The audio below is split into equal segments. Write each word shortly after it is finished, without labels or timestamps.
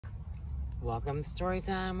Welcome to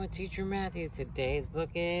Storytime with Teacher Matthew. Today's book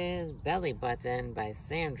is Belly Button by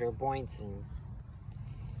Sandra Boynton.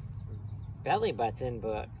 Belly Button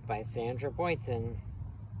book by Sandra Boynton.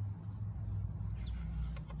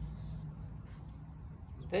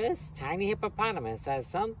 This tiny hippopotamus has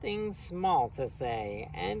something small to say,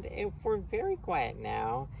 and if we're very quiet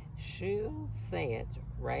now, she'll say it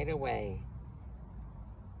right away.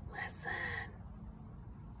 Listen.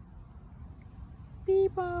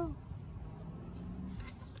 Beebo.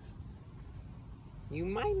 You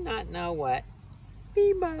might not know what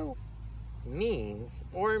Beebo means,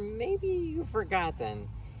 or maybe you've forgotten.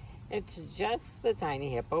 It's just the tiny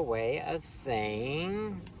hippo way of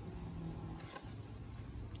saying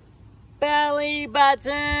belly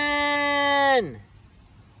button!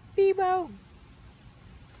 Beebo.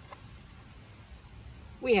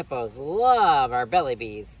 We hippos love our belly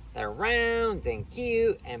bees. They're round and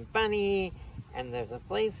cute and funny, and there's a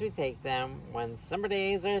place we take them when summer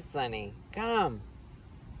days are sunny. Come!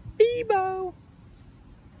 Beebo!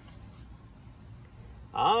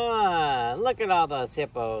 Ah, look at all those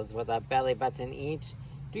hippos with a belly button each.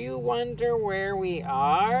 Do you wonder where we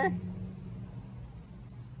are?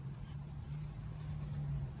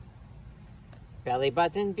 Belly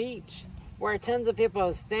Button Beach, where tons of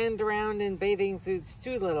hippos stand around in bathing suits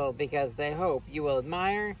too little because they hope you will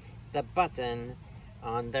admire the button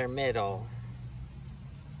on their middle.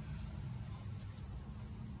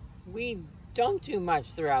 We don't do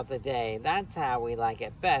much throughout the day. That's how we like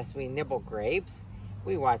it best. We nibble grapes.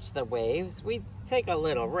 We watch the waves. We take a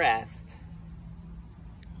little rest.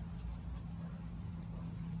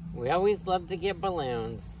 We always love to get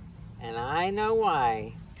balloons. And I know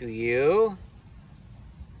why. Do you?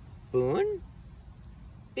 Boon?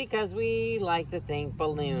 Because we like to think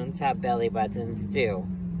balloons have belly buttons too.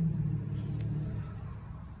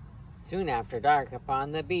 Soon after dark,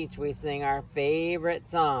 upon the beach, we sing our favorite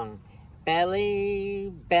song.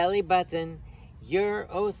 Belly, belly button, you're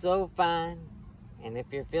oh so fine. And if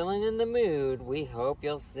you're feeling in the mood, we hope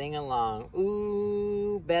you'll sing along.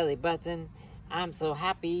 Ooh, belly button, I'm so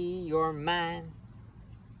happy you're mine.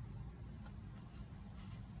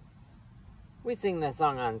 We sing this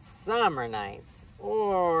song on summer nights,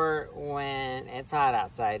 or when it's hot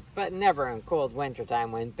outside, but never in cold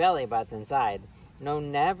wintertime when belly button's hide. No,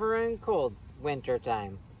 never in cold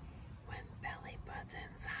wintertime when belly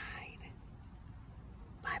buttons hide.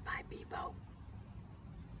 Bye-bye, Beebo.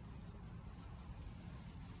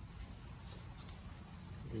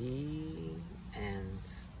 The